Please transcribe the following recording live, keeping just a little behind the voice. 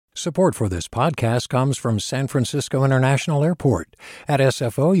Support for this podcast comes from San Francisco International Airport. At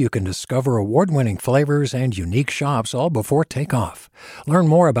SFO, you can discover award-winning flavors and unique shops all before takeoff. Learn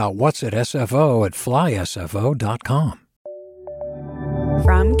more about what's at SFO at flysfo.com.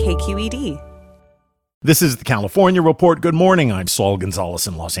 From KQED. This is the California Report. Good morning. I'm Saul Gonzalez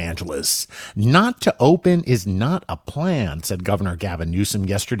in Los Angeles. Not to open is not a plan, said Governor Gavin Newsom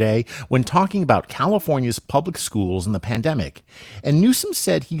yesterday when talking about California's public schools in the pandemic. And Newsom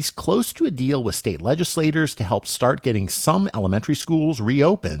said he's close to a deal with state legislators to help start getting some elementary schools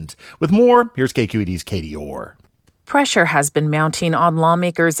reopened. With more, here's KQED's Katie Orr. Pressure has been mounting on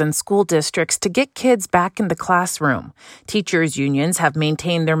lawmakers and school districts to get kids back in the classroom. Teachers' unions have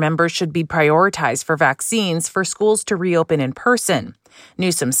maintained their members should be prioritized for vaccines for schools to reopen in person.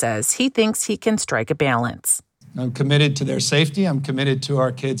 Newsom says he thinks he can strike a balance. I'm committed to their safety. I'm committed to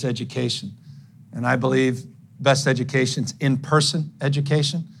our kids' education. And I believe best education's in-person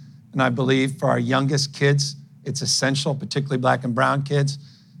education. And I believe for our youngest kids, it's essential, particularly Black and brown kids,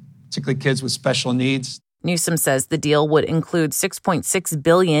 particularly kids with special needs. Newsom says the deal would include $6.6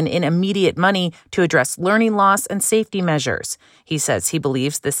 billion in immediate money to address learning loss and safety measures. He says he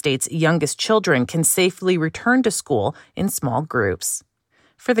believes the state's youngest children can safely return to school in small groups.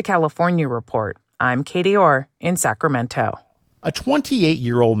 For the California Report, I'm Katie Orr in Sacramento. A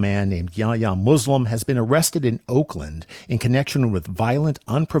 28-year-old man named Yahya Muslim has been arrested in Oakland in connection with violent,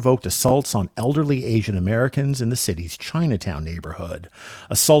 unprovoked assaults on elderly Asian Americans in the city's Chinatown neighborhood.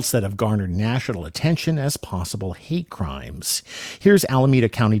 Assaults that have garnered national attention as possible hate crimes. Here's Alameda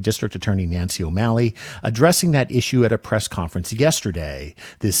County District Attorney Nancy O'Malley addressing that issue at a press conference yesterday.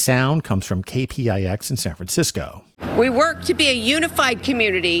 This sound comes from KPIX in San Francisco. We work to be a unified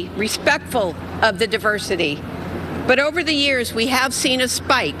community, respectful of the diversity. But over the years, we have seen a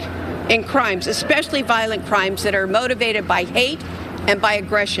spike in crimes, especially violent crimes that are motivated by hate and by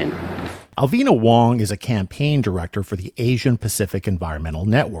aggression. Alvina Wong is a campaign director for the Asian Pacific Environmental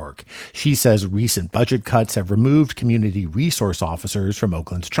Network. She says recent budget cuts have removed community resource officers from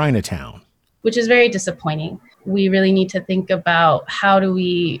Oakland's Chinatown, which is very disappointing. We really need to think about how do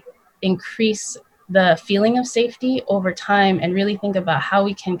we increase the feeling of safety over time and really think about how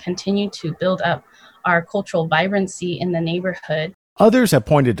we can continue to build up our cultural vibrancy in the neighborhood. Others have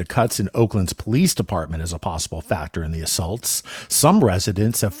pointed to cuts in Oakland's police department as a possible factor in the assaults. Some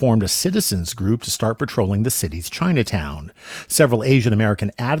residents have formed a citizens group to start patrolling the city's Chinatown. Several Asian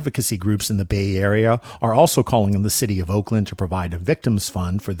American advocacy groups in the Bay Area are also calling on the city of Oakland to provide a victims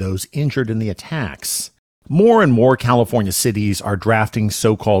fund for those injured in the attacks. More and more California cities are drafting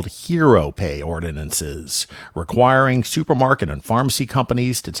so-called hero pay ordinances, requiring supermarket and pharmacy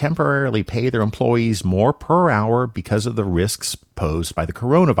companies to temporarily pay their employees more per hour because of the risks posed by the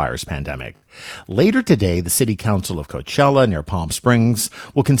coronavirus pandemic. Later today, the City Council of Coachella near Palm Springs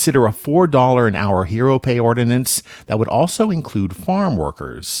will consider a $4 an hour hero pay ordinance that would also include farm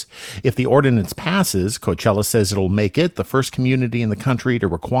workers. If the ordinance passes, Coachella says it'll make it the first community in the country to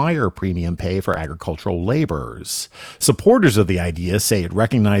require premium pay for agricultural laborers. Supporters of the idea say it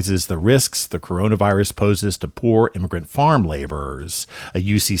recognizes the risks the coronavirus poses to poor immigrant farm laborers. A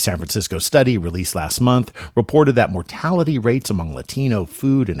UC San Francisco study released last month reported that mortality rates among Latino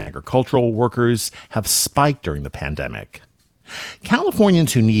food and agricultural workers have spiked during the pandemic.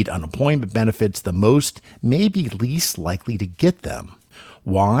 Californians who need unemployment benefits the most may be least likely to get them.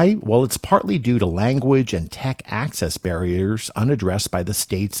 Why? Well, it's partly due to language and tech access barriers unaddressed by the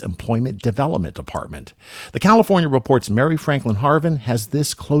state's Employment Development Department. The California Report's Mary Franklin Harvin has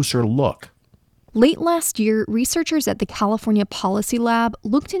this closer look. Late last year, researchers at the California Policy Lab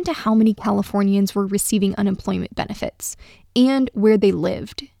looked into how many Californians were receiving unemployment benefits and where they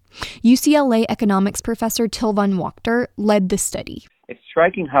lived. UCLA economics professor Til van Wachter led the study. It's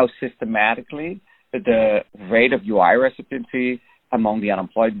striking how systematically the rate of UI recipiency among the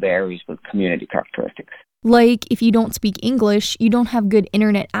unemployed varies with community characteristics. Like, if you don't speak English, you don't have good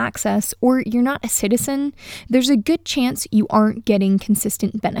internet access, or you're not a citizen, there's a good chance you aren't getting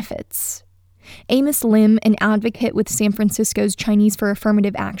consistent benefits. Amos Lim, an advocate with San Francisco's Chinese for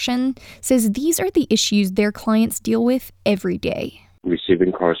Affirmative Action, says these are the issues their clients deal with every day.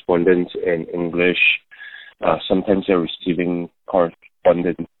 Receiving correspondence in English, sometimes they're receiving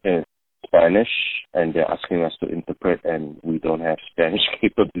correspondence in Spanish, and they're asking us to interpret, and we don't have Spanish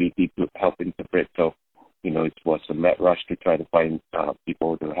capability to help interpret. So, it was a mad rush to try to find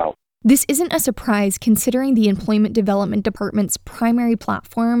people to help. This isn't a surprise considering the Employment Development Department's primary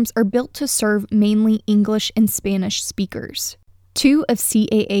platforms are built to serve mainly English and Spanish speakers. Two of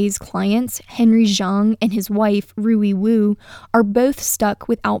CAA's clients, Henry Zhang and his wife, Rui Wu, are both stuck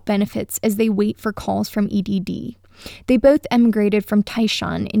without benefits as they wait for calls from EDD. They both emigrated from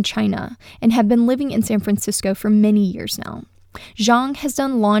Taishan in China and have been living in San Francisco for many years now. Zhang has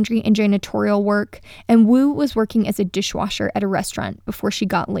done laundry and janitorial work, and Wu was working as a dishwasher at a restaurant before she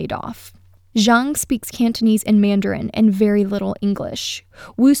got laid off. Zhang speaks Cantonese and Mandarin and very little English.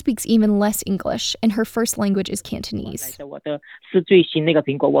 Wu speaks even less English, and her first language is Cantonese.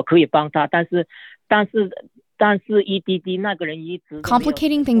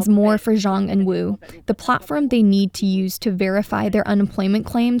 Complicating things more for Zhang and Wu, the platform they need to use to verify their unemployment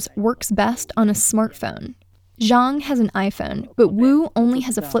claims works best on a smartphone. Zhang has an iPhone, but Wu only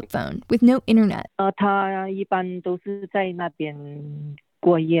has a flip phone with no internet. And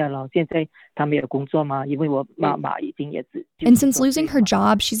since losing her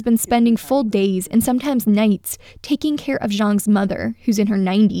job, she's been spending full days and sometimes nights taking care of Zhang's mother, who's in her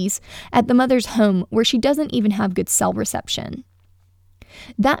 90s, at the mother's home where she doesn't even have good cell reception.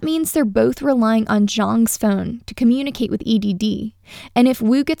 That means they're both relying on Zhang's phone to communicate with EDD. And if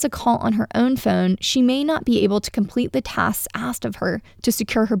Wu gets a call on her own phone, she may not be able to complete the tasks asked of her to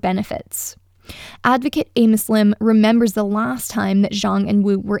secure her benefits. Advocate Amos Lim remembers the last time that Zhang and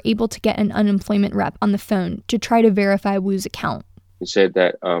Wu were able to get an unemployment rep on the phone to try to verify Wu's account. He said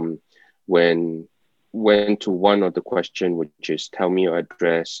that when went to one of the questions, which is tell me your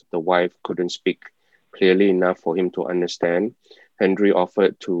address, the wife couldn't speak clearly enough for him to understand. Henry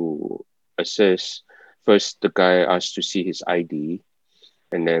offered to assist. First, the guy asked to see his ID.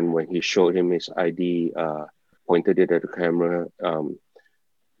 And then when he showed him his ID, pointed it at the camera,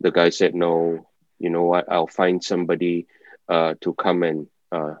 the guy said, no, you know what, I'll find somebody to come and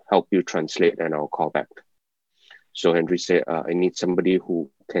help you translate and I'll call back. So Henry said, I need somebody who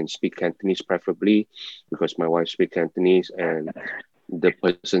can speak Cantonese preferably because my wife speaks Cantonese, and the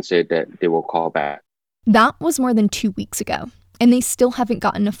person said that they will call back. That was more than 2 weeks ago, and they still haven't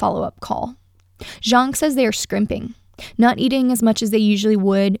gotten a follow-up call. Zhang says they are scrimping, not eating as much as they usually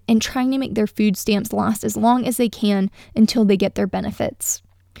would and trying to make their food stamps last as long as they can until they get their benefits.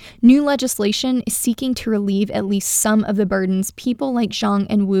 New legislation is seeking to relieve at least some of the burdens people like Zhang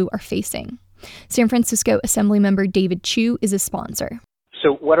and Wu are facing. San Francisco Assemblymember David Chu is a sponsor.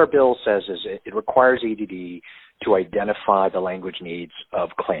 So what our bill says is it requires EDD to identify the language needs of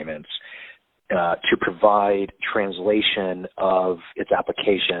claimants, to provide translation of its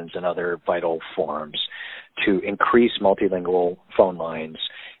applications and other vital forms, to increase multilingual phone lines,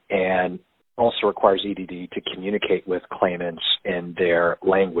 and also requires EDD to communicate with claimants in their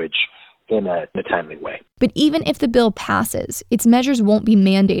language in a timely way. But even if the bill passes, its measures won't be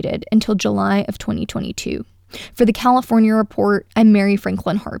mandated until July of 2022. For the California Report, I'm Mary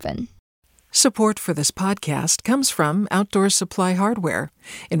Franklin Harvin. Support for this podcast comes from Outdoor Supply Hardware,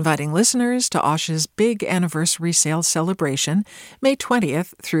 inviting listeners to Osh's big anniversary sale celebration, May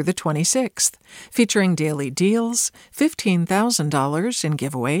 20th through the 26th, featuring daily deals, $15,000 in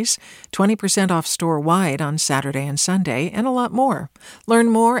giveaways, 20% off store-wide on Saturday and Sunday, and a lot more. Learn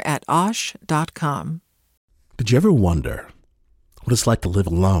more at osh.com. Did you ever wonder what it's like to live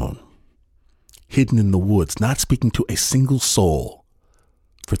alone, hidden in the woods, not speaking to a single soul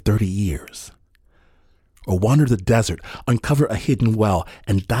for 30 years? Or wander the desert, uncover a hidden well,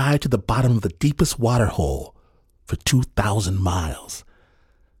 and dive to the bottom of the deepest water hole for 2,000 miles?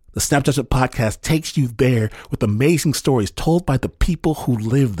 The Snap Judgment Podcast takes you there with amazing stories told by the people who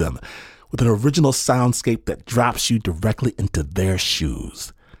live them, with an original soundscape that drops you directly into their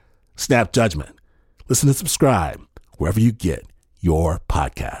shoes. Snap Judgment. Listen and subscribe wherever you get your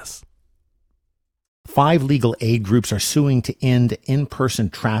podcasts. 5 legal aid groups are suing to end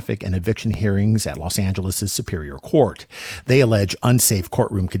in-person traffic and eviction hearings at Los Angeles' Superior Court. They allege unsafe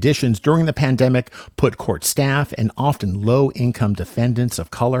courtroom conditions during the pandemic put court staff and often low-income defendants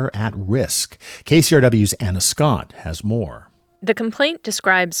of color at risk. KCRW's Anna Scott has more. The complaint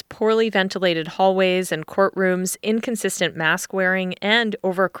describes poorly ventilated hallways and courtrooms, inconsistent mask wearing, and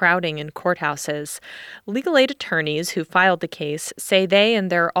overcrowding in courthouses. Legal aid attorneys who filed the case say they and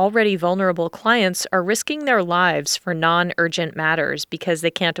their already vulnerable clients are risking their lives for non-urgent matters because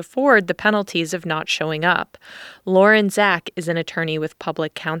they can't afford the penalties of not showing up. Lauren Zach is an attorney with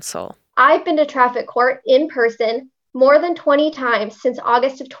Public Counsel. I've been to traffic court in person more than 20 times since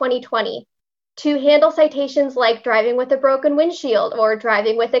August of 2020. To handle citations like driving with a broken windshield or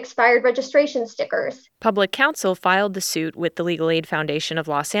driving with expired registration stickers. Public Counsel filed the suit with the Legal Aid Foundation of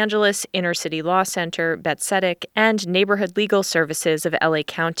Los Angeles, Inner City Law Center, Bethesda, and Neighborhood Legal Services of LA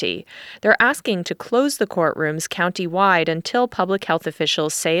County. They're asking to close the courtrooms county-wide until public health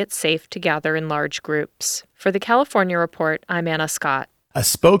officials say it's safe to gather in large groups. For the California Report, I'm Anna Scott. A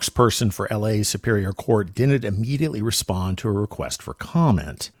spokesperson for LA's Superior Court didn't immediately respond to a request for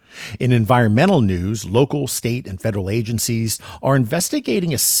comment. In environmental news, local, state, and federal agencies are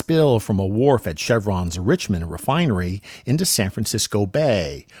investigating a spill from a wharf at Chevron's Richmond refinery into San Francisco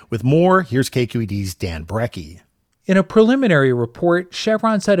Bay. With more, here's KQED's Dan Brecky. In a preliminary report,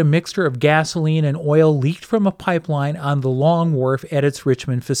 Chevron said a mixture of gasoline and oil leaked from a pipeline on the Long Wharf at its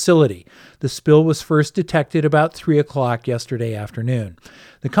Richmond facility. The spill was first detected about 3 o'clock yesterday afternoon.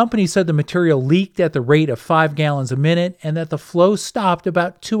 The company said the material leaked at the rate of 5 gallons a minute and that the flow stopped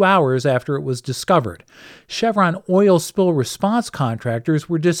about 2 hours after it was discovered. Chevron oil spill response contractors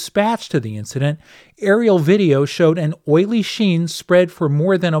were dispatched to the incident. Aerial video showed an oily sheen spread for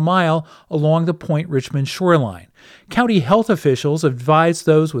more than a mile along the Point Richmond shoreline. County health officials advised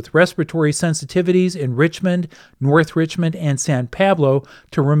those with respiratory sensitivities in Richmond, North Richmond, and San Pablo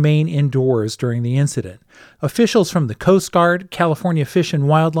to remain indoors during the incident. Officials from the Coast Guard, California Fish and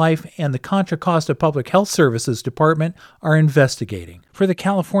Wildlife, and the Contra Costa Public Health Services Department are investigating. For the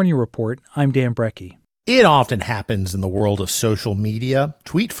California Report, I'm Dan Brecky. It often happens in the world of social media.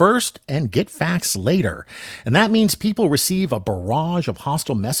 Tweet first and get facts later. And that means people receive a barrage of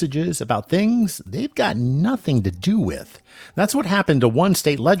hostile messages about things they've got nothing to do with. That's what happened to one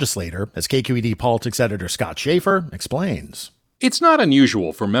state legislator, as KQED politics editor Scott Schaefer explains. It's not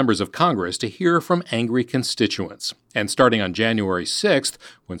unusual for members of Congress to hear from angry constituents. And starting on January 6th,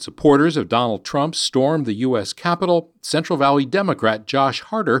 when supporters of Donald Trump stormed the U.S. Capitol, Central Valley Democrat Josh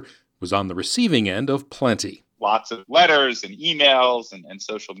Harder was on the receiving end of plenty. Lots of letters and emails and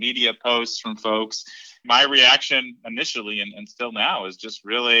social media posts from folks. My reaction initially and still now is just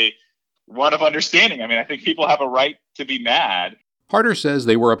really one of understanding. I mean, I think people have a right to be mad. Harder says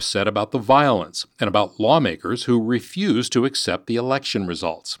they were upset about the violence and about lawmakers who refused to accept the election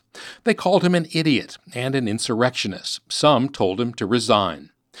results. They called him an idiot and an insurrectionist. Some told him to resign.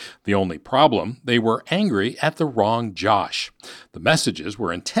 The only problem, they were angry at the wrong Josh. The messages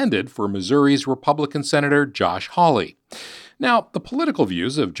were intended for Missouri's Republican Senator Josh Hawley. Now, the political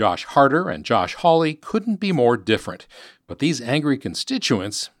views of Josh Harder and Josh Hawley couldn't be more different, but these angry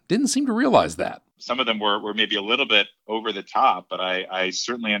constituents didn't seem to realize that. Some of them were maybe a little bit over the top, but I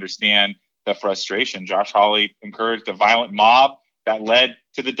certainly understand the frustration. Josh Hawley encouraged a violent mob that led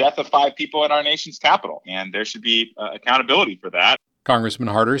to the death of 5 people in our nation's capital, and there should be accountability for that. Congressman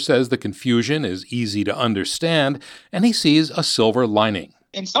Harder says the confusion is easy to understand, and he sees a silver lining.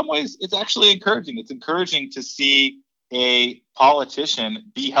 In some ways, it's actually encouraging. It's encouraging to see a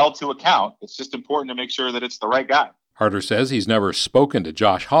politician be held to account. It's just important to make sure that it's the right guy. Harder says he's never spoken to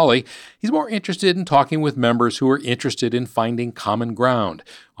Josh Hawley. He's more interested in talking with members who are interested in finding common ground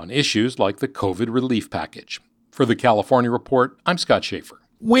on issues like the COVID relief package. For the California Report, I'm Scott Schaefer.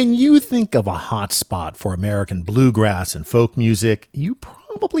 When you think of a hot spot for American bluegrass and folk music, you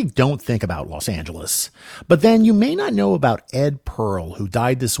probably don't think about Los Angeles. But then you may not know about Ed Pearl, who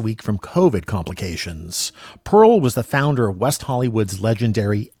died this week from COVID complications. Pearl was the founder of West Hollywood's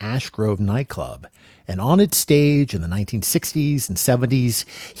legendary Ash Grove nightclub. And on its stage in the 1960s and 70s,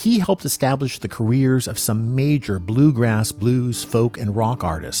 he helped establish the careers of some major bluegrass, blues, folk, and rock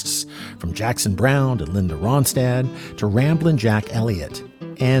artists, from Jackson Browne to Linda Ronstadt to Ramblin' Jack Elliott.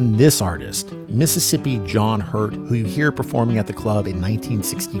 And this artist, Mississippi John Hurt, who you hear performing at the club in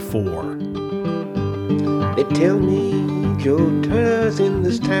 1964. They tell me Joe Turner's in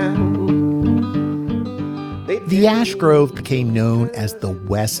this town. The Ash Grove became known as the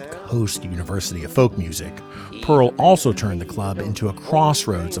West Coast University of Folk Music. Pearl also turned the club into a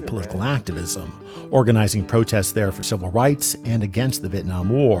crossroads of political activism, organizing protests there for civil rights and against the Vietnam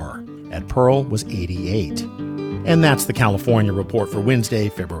War. Ed Pearl was 88. And that's the California Report for Wednesday,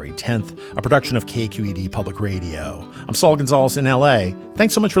 February 10th, a production of KQED Public Radio. I'm Saul Gonzalez in LA.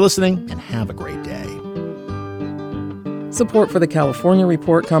 Thanks so much for listening, and have a great day. Support for the California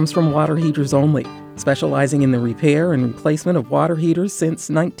Report comes from Water Heaters Only, specializing in the repair and replacement of water heaters since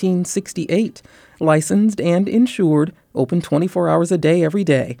 1968. Licensed and insured, open 24 hours a day every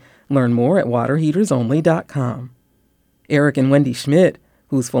day. Learn more at waterheatersonly.com. Eric and Wendy Schmidt,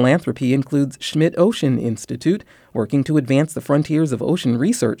 whose philanthropy includes Schmidt Ocean Institute, working to advance the frontiers of ocean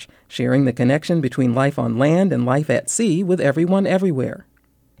research, sharing the connection between life on land and life at sea with everyone everywhere.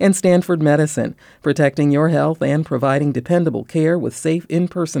 And Stanford Medicine, protecting your health and providing dependable care with safe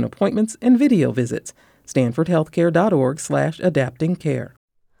in-person appointments and video visits. StanfordHealthcare.org/adaptingcare.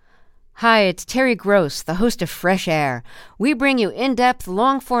 Hi, it's Terry Gross, the host of Fresh Air. We bring you in-depth,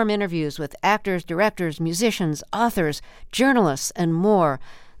 long-form interviews with actors, directors, musicians, authors, journalists, and more.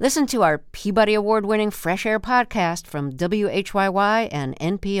 Listen to our Peabody Award-winning Fresh Air podcast from WHYY and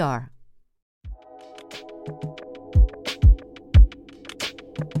NPR.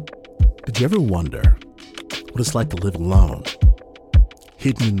 you ever wonder what it's like to live alone,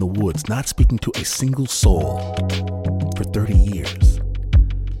 hidden in the woods, not speaking to a single soul for 30 years?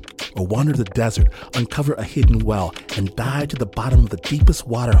 Or wander the desert, uncover a hidden well, and dive to the bottom of the deepest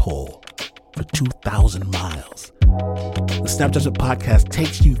water hole for 2,000 miles? The Snap Judgment Podcast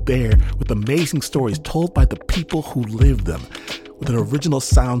takes you there with amazing stories told by the people who live them, with an original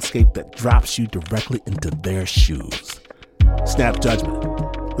soundscape that drops you directly into their shoes. Snap Judgment.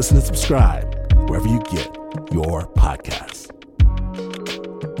 Listen and subscribe wherever you get your podcasts.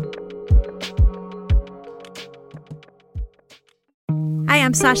 Hi,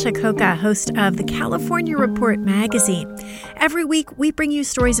 I'm Sasha Khokha, host of the California Report magazine. Every week, we bring you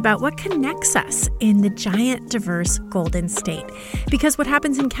stories about what connects us in the giant, diverse Golden State. Because what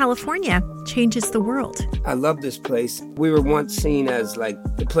happens in California changes the world. I love this place. We were once seen as like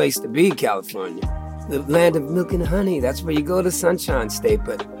the place to be, California. The land of milk and honey. That's where you go to Sunshine State.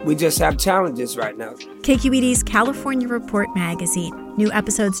 But we just have challenges right now. KQED's California Report magazine. New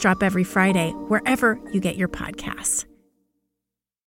episodes drop every Friday, wherever you get your podcasts.